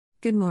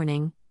Good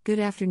morning, good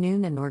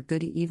afternoon, and or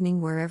good evening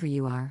wherever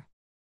you are.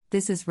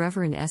 This is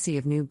Reverend Essie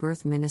of New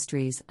Birth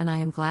Ministries, and I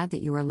am glad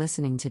that you are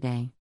listening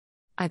today.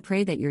 I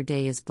pray that your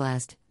day is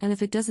blessed, and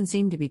if it doesn't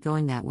seem to be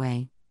going that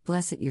way,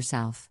 bless it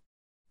yourself.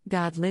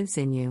 God lives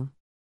in you.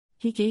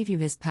 He gave you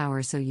His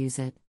power, so use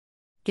it.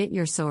 Get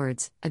your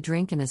swords, a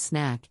drink and a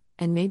snack,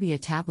 and maybe a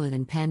tablet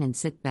and pen, and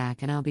sit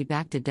back, and I'll be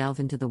back to delve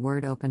into the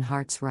Word Open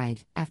Hearts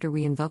right after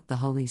we invoke the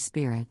Holy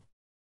Spirit.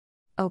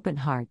 Open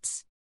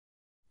Hearts.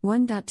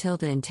 1.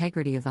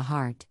 Integrity of the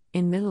heart,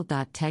 in middle.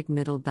 Teg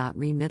middle.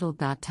 Re middle.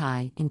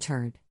 Tie,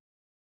 interred.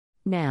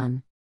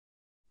 Noun.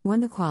 1.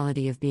 The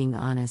quality of being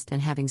honest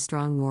and having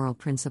strong moral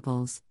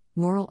principles,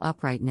 moral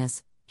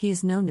uprightness, he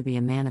is known to be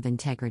a man of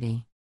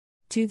integrity.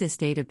 2. The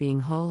state of being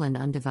whole and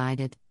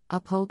undivided,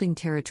 upholding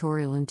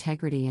territorial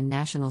integrity and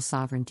national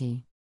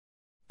sovereignty.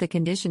 The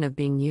condition of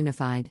being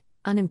unified,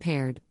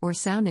 unimpaired, or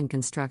sound in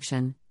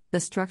construction, the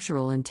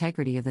structural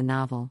integrity of the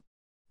novel.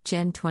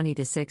 Gen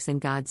 20-6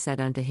 And God said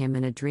unto him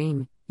in a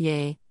dream,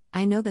 Yea,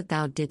 I know that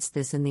thou didst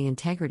this in the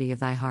integrity of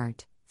thy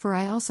heart, for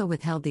I also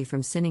withheld thee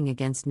from sinning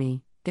against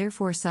me,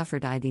 therefore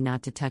suffered I thee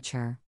not to touch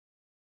her.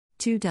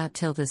 2.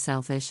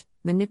 Selfish,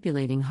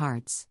 manipulating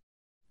hearts.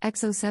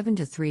 Exo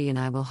 7-3 And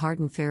I will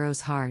harden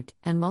Pharaoh's heart,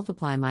 and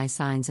multiply my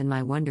signs and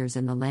my wonders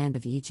in the land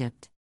of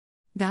Egypt.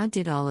 God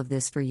did all of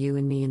this for you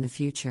and me in the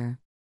future.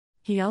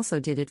 He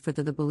also did it for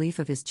the belief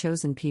of His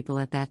chosen people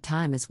at that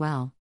time as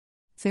well.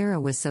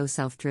 Pharaoh was so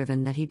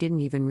self-driven that he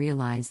didn't even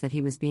realize that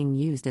he was being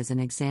used as an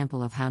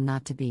example of how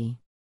not to be.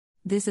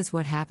 This is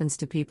what happens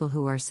to people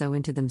who are so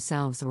into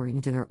themselves or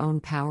into their own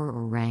power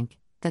or rank,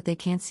 that they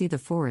can't see the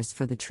forest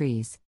for the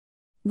trees.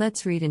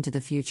 Let's read into the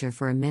future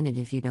for a minute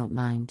if you don't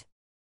mind.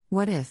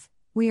 What if?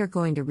 We are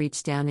going to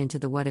reach down into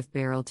the what if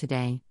barrel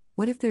today.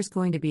 What if there's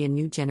going to be a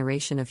new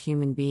generation of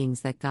human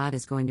beings that God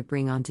is going to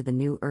bring onto the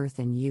new earth,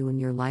 and you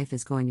and your life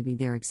is going to be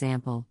their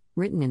example,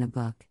 written in a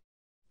book?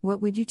 What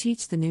would you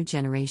teach the new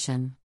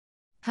generation?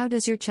 How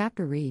does your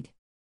chapter read?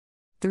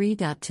 3.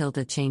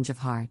 Change of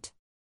heart.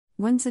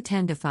 1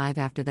 10-5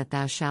 After that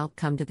thou shalt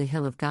come to the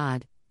hill of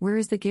God, where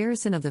is the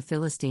garrison of the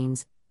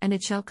Philistines, and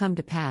it shall come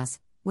to pass,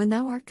 when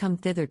thou art come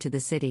thither to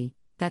the city,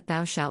 that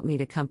thou shalt meet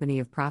a company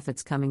of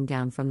prophets coming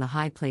down from the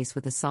high place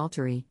with a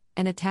psaltery,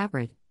 and a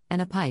tabret,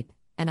 and a pipe,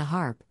 and a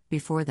harp,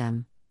 before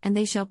them, and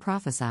they shall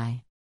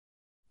prophesy.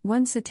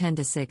 1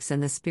 10-6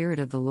 And the Spirit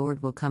of the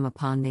Lord will come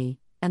upon thee,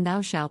 and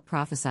thou shalt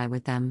prophesy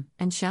with them,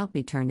 and shalt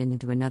be turned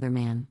into another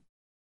man.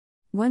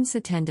 1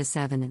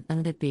 10-7 And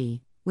let it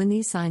be, when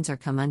these signs are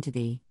come unto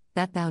thee,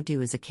 that thou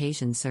do as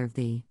occasion serve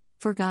thee,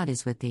 for God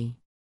is with thee.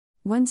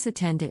 1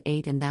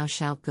 10-8 And thou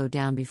shalt go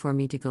down before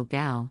me to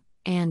Gilgal,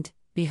 and,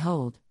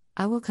 behold,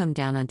 I will come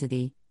down unto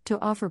thee, to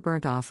offer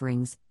burnt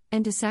offerings,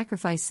 and to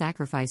sacrifice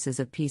sacrifices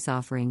of peace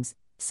offerings.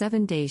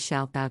 7 days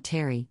shalt thou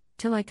tarry,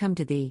 till I come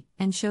to thee,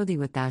 and show thee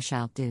what thou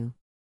shalt do.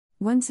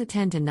 1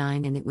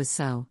 10-9 And it was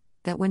so,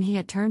 that when he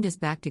had turned his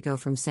back to go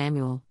from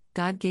Samuel,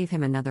 God gave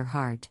him another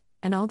heart,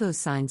 and all those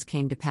signs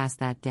came to pass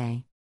that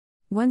day.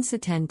 1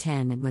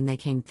 10-10 And when they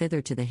came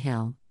thither to the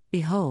hill,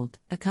 behold,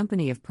 a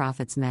company of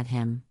prophets met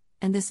him,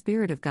 and the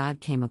Spirit of God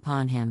came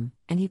upon him,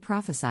 and he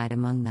prophesied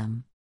among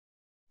them.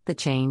 The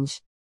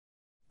change.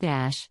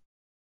 1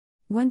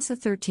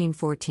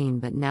 13-14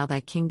 But now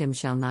thy kingdom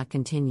shall not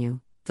continue.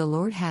 The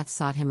Lord hath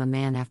sought him a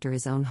man after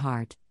his own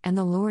heart, and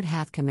the Lord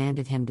hath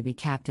commanded him to be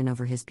captain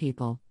over his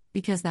people,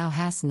 because thou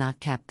hast not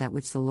kept that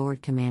which the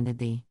Lord commanded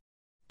thee.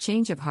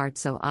 Change of heart.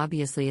 So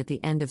obviously at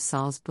the end of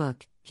Saul's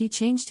book, he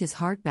changed his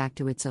heart back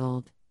to its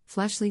old,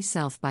 fleshly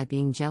self by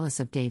being jealous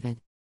of David.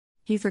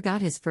 He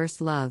forgot his first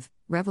love.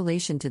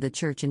 Revelation to the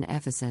church in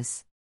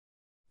Ephesus.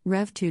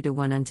 Rev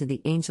 2-1 Unto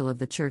the angel of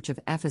the church of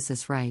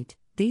Ephesus write,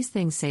 These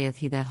things saith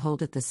he that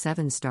holdeth the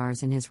 7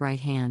 stars in his right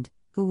hand,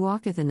 who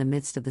walketh in the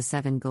midst of the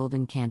 7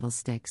 golden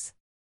candlesticks.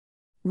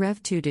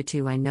 Rev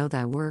 2-2 I know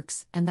thy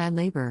works, and thy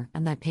labor,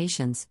 and thy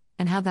patience,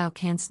 and how thou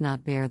canst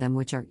not bear them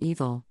which are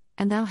evil,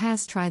 and thou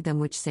hast tried them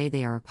which say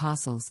they are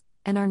apostles,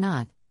 and are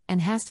not,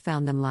 and hast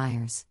found them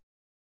liars.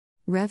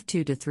 Rev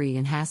 2-3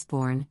 And hast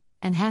borne,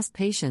 and hast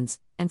patience,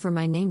 and for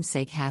my name's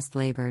sake hast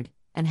labored,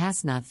 and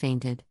hast not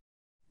fainted.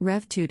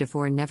 Rev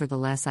 2-4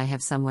 Nevertheless I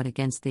have somewhat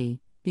against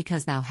thee,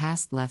 because thou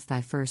hast left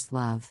thy first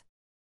love.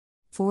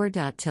 4.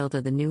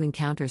 The new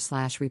encounter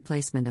 /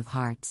 replacement of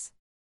hearts.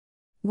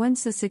 1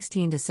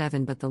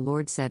 16-7 But the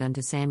Lord said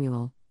unto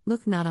Samuel,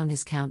 Look not on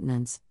his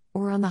countenance,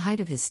 or on the height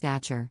of his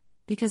stature,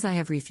 because I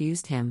have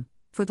refused him,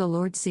 for the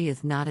Lord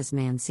seeth not as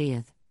man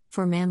seeth,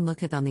 for man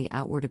looketh on the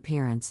outward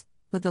appearance,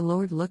 but the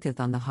Lord looketh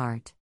on the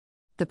heart.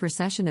 The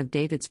procession of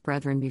David's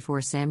brethren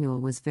before Samuel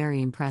was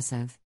very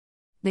impressive.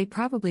 They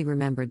probably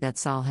remembered that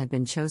Saul had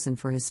been chosen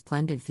for his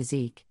splendid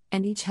physique,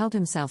 and each held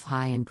himself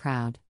high and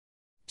proud.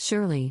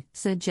 Surely,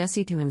 said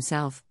Jesse to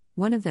himself,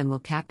 one of them will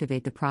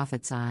captivate the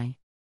prophet's eye.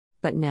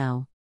 But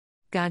no.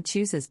 God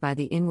chooses by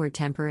the inward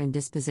temper and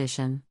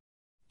disposition.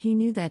 He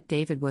knew that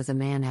David was a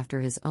man after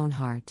his own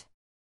heart.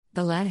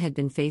 The lad had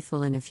been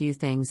faithful in a few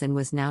things and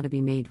was now to be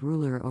made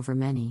ruler over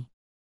many.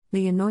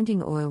 The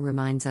anointing oil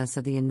reminds us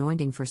of the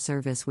anointing for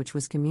service which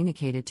was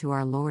communicated to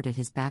our Lord at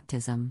his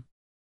baptism.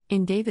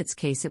 In David's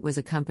case, it was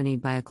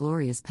accompanied by a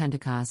glorious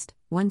Pentecost,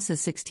 1 Sa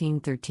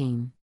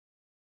 16:13.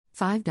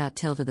 5.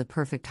 The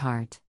perfect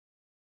heart.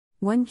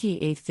 1 Key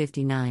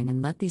 8:59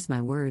 And let these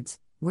my words,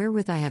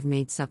 wherewith I have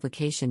made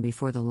supplication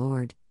before the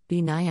Lord,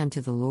 be nigh unto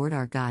the Lord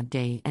our God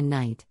day and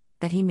night,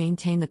 that he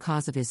maintain the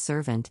cause of his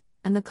servant,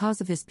 and the cause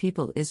of his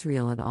people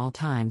Israel at all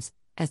times,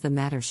 as the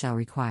matter shall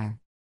require.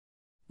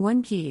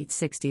 1 Key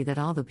 8:60 That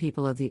all the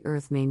people of the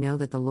earth may know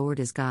that the Lord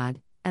is God,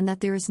 and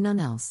that there is none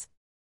else.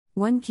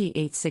 1 Key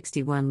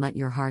 8:61 Let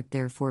your heart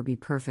therefore be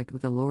perfect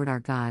with the Lord our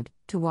God,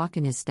 to walk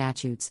in his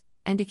statutes,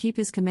 and to keep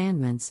his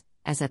commandments,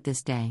 as at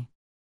this day.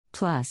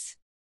 Plus.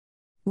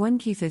 1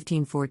 Key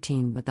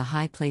 15:14 But the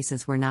high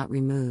places were not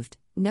removed,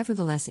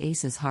 nevertheless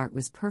Asa's heart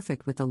was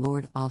perfect with the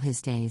Lord all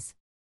his days.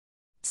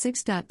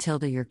 6.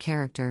 Your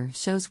character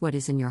shows what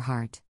is in your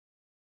heart.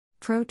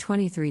 Pro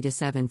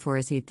 23-7 For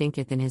as he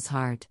thinketh in his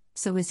heart,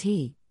 so is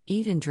he,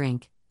 eat and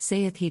drink,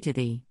 saith he to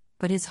thee,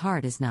 but his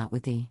heart is not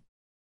with thee.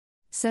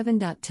 7.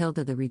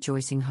 The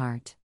rejoicing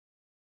heart.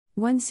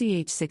 1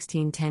 Ch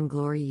 16:10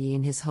 Glory ye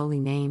in his holy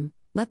name,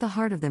 let the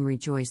heart of them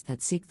rejoice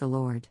that seek the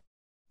Lord.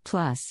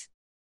 Plus.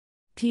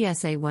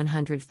 PSA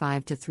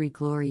 105-3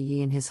 Glory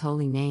ye in his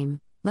holy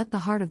name, let the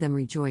heart of them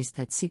rejoice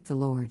that seek the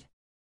Lord.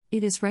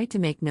 It is right to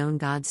make known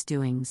God's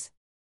doings.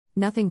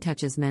 Nothing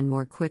touches men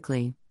more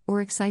quickly, or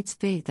excites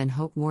faith and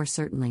hope more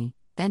certainly,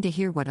 than to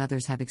hear what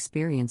others have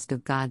experienced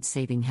of God's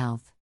saving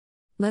health.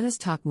 Let us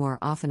talk more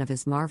often of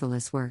his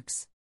marvelous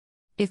works.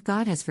 If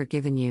God has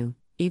forgiven you,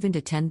 even to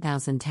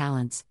 10,000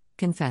 talents,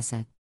 confess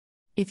it.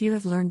 If you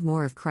have learned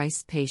more of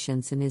Christ's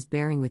patience and his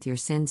bearing with your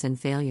sins and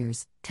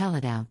failures, tell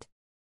it out.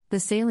 The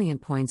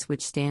salient points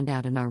which stand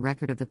out in our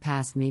record of the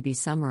past may be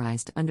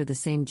summarized under the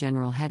same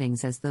general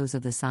headings as those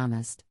of the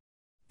psalmist.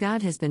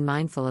 God has been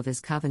mindful of his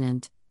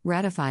covenant,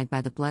 ratified by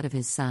the blood of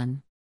his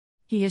Son.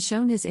 He has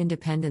shown his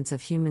independence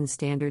of human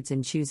standards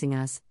in choosing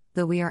us,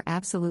 though we are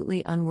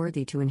absolutely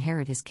unworthy to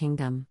inherit his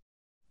kingdom.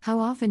 How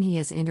often he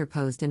has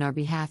interposed in our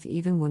behalf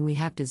even when we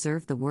have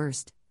deserved the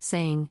worst,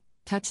 saying,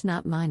 "Touch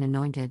not mine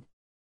anointed."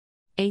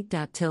 8.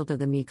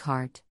 The meek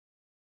heart.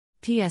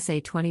 PSA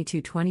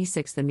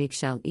 22:26 The meek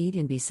shall eat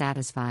and be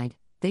satisfied,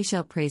 they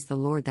shall praise the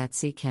Lord that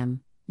seek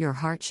him, your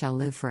heart shall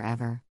live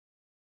forever.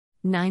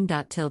 9.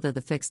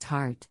 The fixed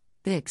heart,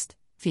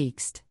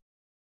 fixed.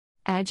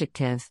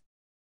 Adjective.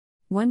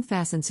 1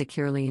 Fastened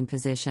securely in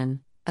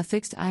position, a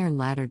fixed iron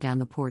ladder down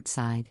the port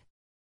side.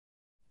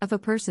 Of a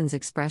person's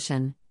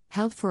expression,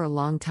 held for a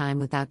long time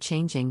without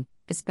changing,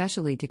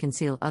 especially to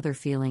conceal other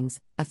feelings,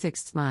 a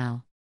fixed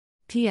smile.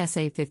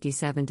 PSA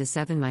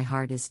 57-7 My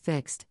heart is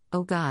fixed,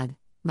 O God,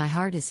 my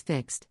heart is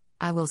fixed,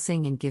 I will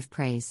sing and give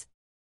praise.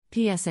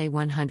 PSA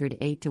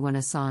 108-1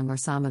 A song or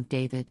psalm of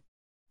David.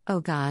 O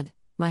God,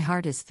 my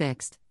heart is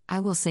fixed, I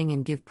will sing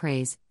and give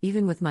praise,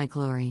 even with my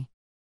glory.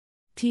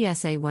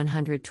 PSA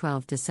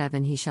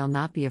 112-7 He shall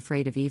not be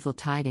afraid of evil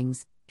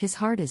tidings, his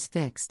heart is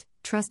fixed,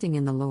 trusting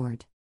in the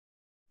Lord.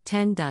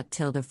 10.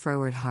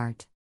 Froward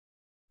heart.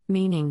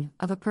 Meaning,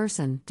 of a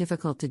person,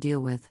 difficult to deal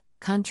with,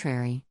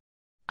 contrary.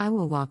 I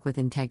will walk with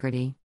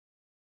integrity.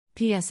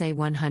 PSA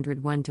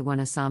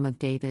 101-1 A psalm of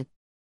David.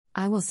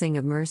 I will sing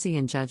of mercy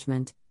and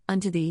judgment,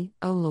 unto thee,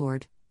 O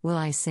Lord, will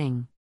I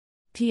sing.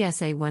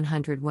 PSA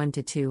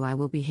 101-2 I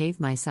will behave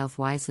myself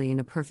wisely in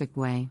a perfect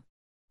way.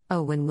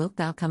 O when wilt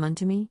thou come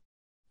unto me?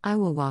 I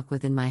will walk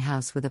within my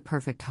house with a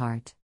perfect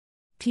heart.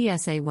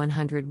 PSA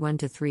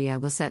 101-3 I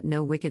will set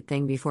no wicked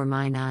thing before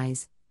mine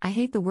eyes, I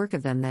hate the work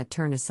of them that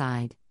turn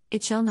aside,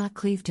 it shall not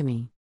cleave to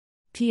me.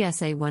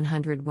 PSA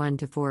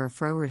 101-4 A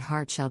froward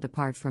heart shall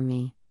depart from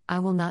me, I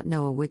will not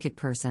know a wicked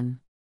person.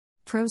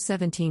 Pro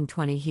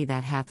 17:20 He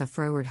that hath a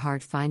froward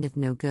heart findeth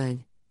no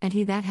good, and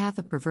he that hath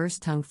a perverse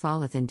tongue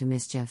falleth into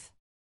mischief.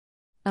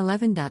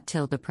 11.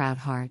 Proud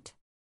heart.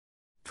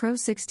 Pro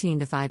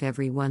 16-5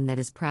 Every one that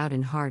is proud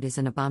in heart is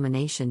an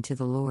abomination to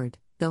the Lord,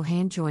 though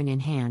hand join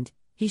in hand,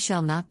 he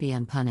shall not be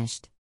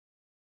unpunished.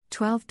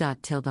 12.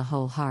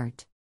 Whole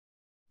heart.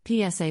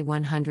 PSA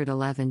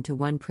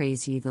 111-1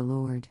 Praise ye the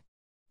Lord.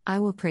 I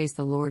will praise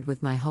the Lord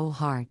with my whole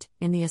heart,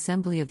 in the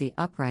assembly of the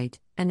upright,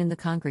 and in the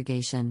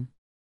congregation.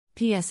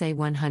 PSA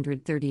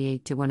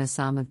 138-1 A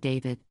psalm of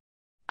David.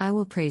 I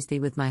will praise thee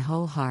with my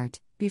whole heart,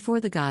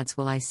 before the gods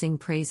will I sing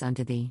praise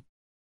unto thee.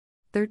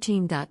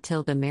 13.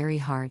 Merry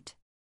heart.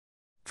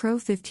 Pro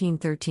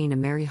 15:13 A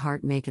merry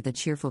heart maketh a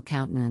cheerful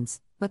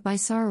countenance, but by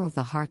sorrow of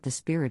the heart the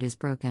spirit is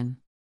broken.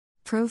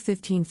 Pro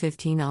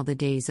 15:15 All the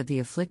days of the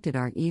afflicted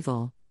are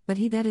evil, but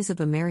he that is of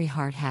a merry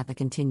heart hath a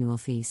continual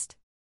feast.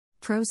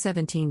 Pro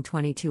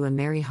 17:22 A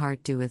merry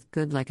heart doeth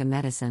good like a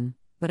medicine,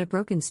 but a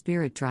broken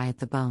spirit drieth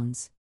the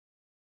bones.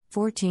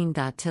 14.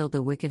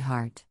 Wicked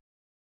heart.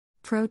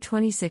 Pro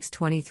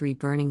 26:23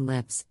 Burning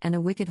lips and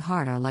a wicked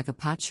heart are like a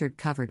potsherd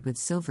covered with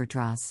silver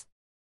dross.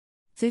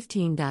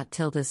 15.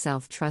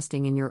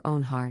 Self-trusting in your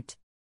own heart.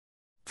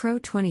 Pro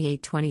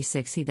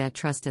 28:26 He that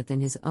trusteth in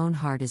his own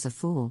heart is a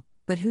fool,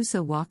 but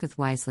whoso walketh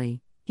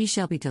wisely, he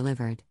shall be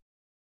delivered.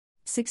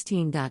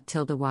 16.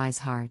 Wise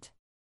heart.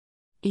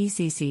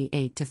 ECC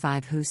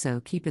 8-5 Whoso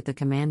keepeth the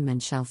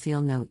commandment shall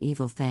feel no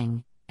evil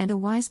thing, And a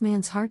wise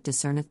man's heart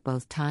discerneth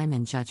both time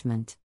and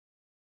judgment.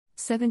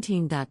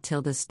 17.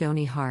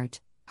 Stony heart,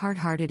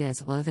 hard-hearted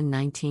as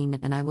 11:19.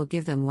 And I will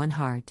give them one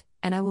heart,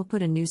 and I will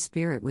put a new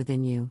spirit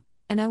within you,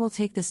 and I will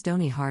take the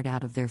stony heart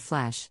out of their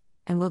flesh,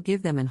 and will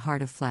give them an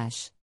heart of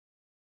flesh.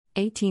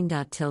 18.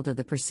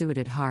 The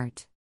pursued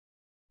heart.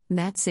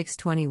 Matt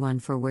 6:21.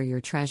 For where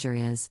your treasure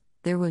is,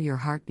 there will your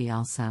heart be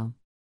also.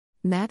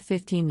 Matt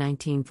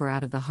 15:19. For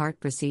out of the heart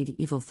proceed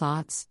evil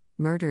thoughts,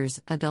 murders,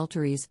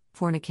 adulteries,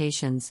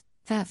 fornications,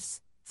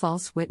 thefts,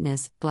 false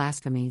witness,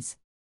 blasphemies.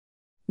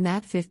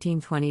 Matt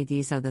 15:20.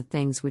 These are the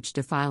things which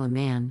defile a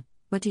man,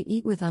 but to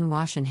eat with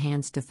unwashen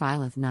hands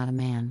defileth not a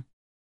man.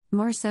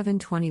 Mar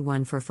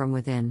 7:21. For from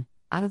within,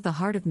 out of the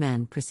heart of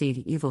men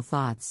proceed evil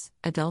thoughts,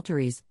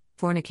 adulteries,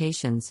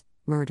 fornications,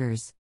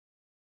 murders.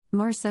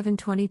 Mar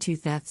 7:22.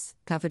 Thefts,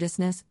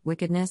 covetousness,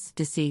 wickedness,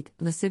 deceit,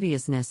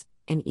 lasciviousness,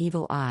 an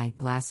evil eye,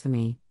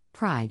 blasphemy,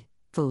 pride,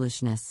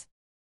 foolishness.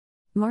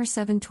 Mar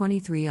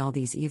 7:23. All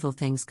these evil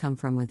things come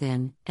from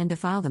within, and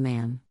defile the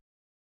man.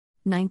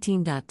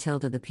 19.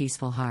 The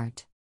peaceful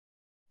heart.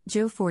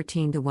 Job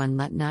 14:1.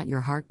 Let not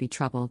your heart be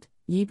troubled,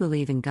 ye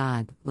believe in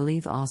God,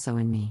 believe also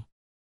in me.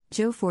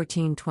 Job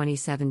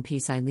 14:27.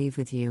 Peace I leave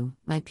with you,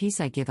 my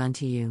peace I give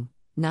unto you,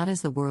 not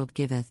as the world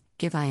giveth,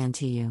 give I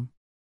unto you.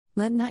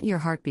 Let not your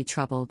heart be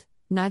troubled,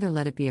 neither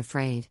let it be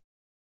afraid.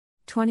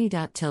 20.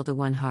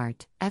 One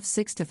heart, F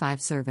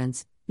 6-5.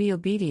 Servants, be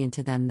obedient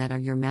to them that are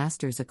your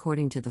masters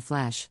according to the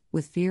flesh,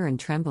 with fear and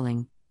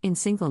trembling, in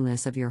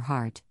singleness of your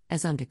heart,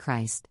 as unto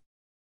Christ.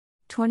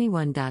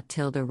 21.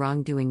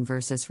 Wrongdoing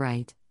versus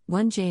right,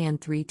 1 John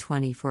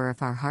 3:20. For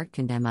if our heart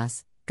condemn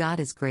us, God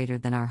is greater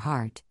than our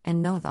heart,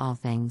 and knoweth all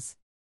things.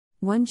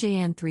 1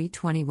 John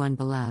 3:21.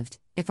 Beloved,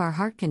 if our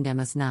heart condemn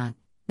us not,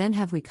 then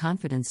have we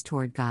confidence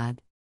toward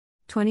God.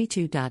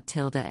 22.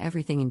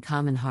 Everything in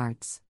common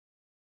hearts.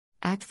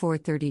 Act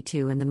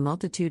 4:32. And the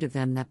multitude of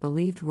them that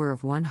believed were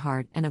of one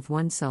heart and of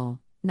one soul,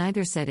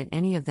 neither said it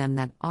any of them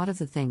that aught of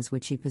the things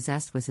which he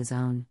possessed was his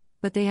own,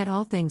 but they had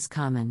all things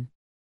common.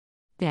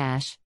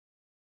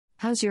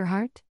 How's your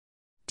heart?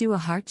 Do a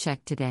heart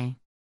check today.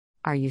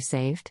 Are you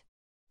saved?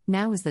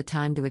 Now is the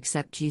time to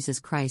accept Jesus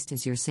Christ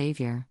as your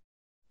Savior.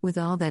 With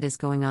all that is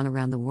going on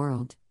around the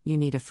world, you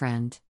need a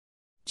friend.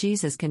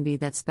 Jesus can be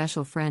that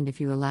special friend if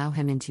you allow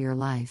Him into your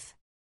life.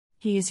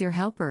 He is your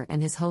helper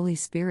and His Holy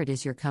Spirit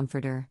is your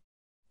comforter.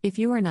 If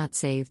you are not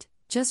saved,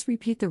 just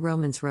repeat the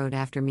Romans road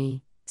after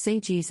me. Say,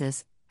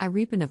 Jesus, I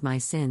repent of my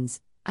sins,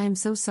 I am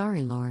so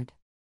sorry, Lord.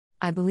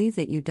 I believe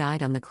that you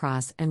died on the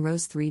cross and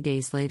rose 3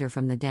 days later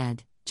from the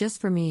dead, just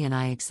for me, and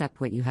I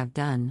accept what you have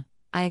done.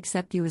 I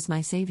accept you as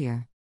my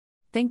Savior.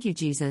 Thank you,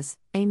 Jesus.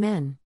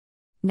 Amen.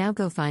 Now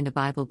go find a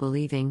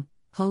Bible-believing,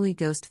 Holy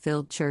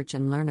Ghost-filled church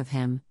and learn of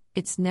Him.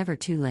 It's never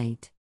too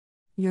late.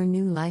 Your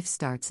new life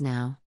starts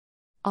now.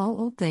 All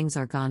old things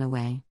are gone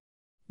away.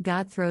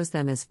 God throws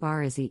them as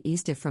far as He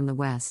easteth from the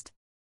west.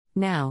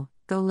 Now,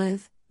 go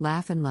live,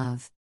 laugh and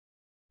love.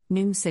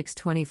 Noom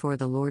 6:24.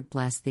 The Lord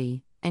bless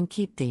thee, and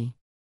keep thee.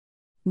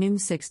 Noom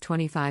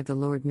 6:25. The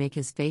Lord make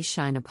His face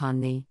shine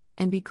upon thee,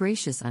 and be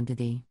gracious unto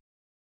thee.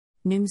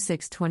 Noom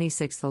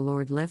 6:26. The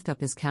Lord lift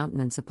up His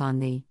countenance upon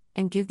thee,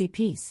 and give thee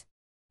peace.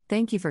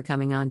 Thank you for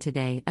coming on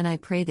today, and I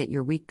pray that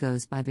your week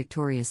goes by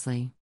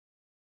victoriously.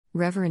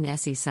 Reverend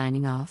Essie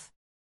signing off.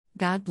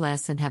 God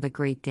bless and have a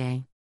great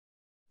day.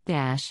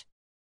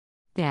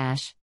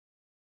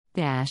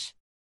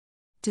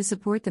 To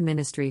support the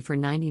ministry for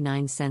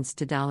 99 cents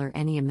to $1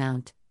 any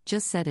amount,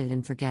 just set it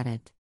and forget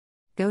it.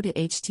 Go to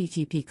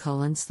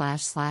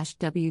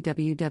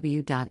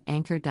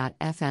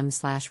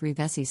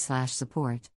http://www.anchor.fm/revesi/support.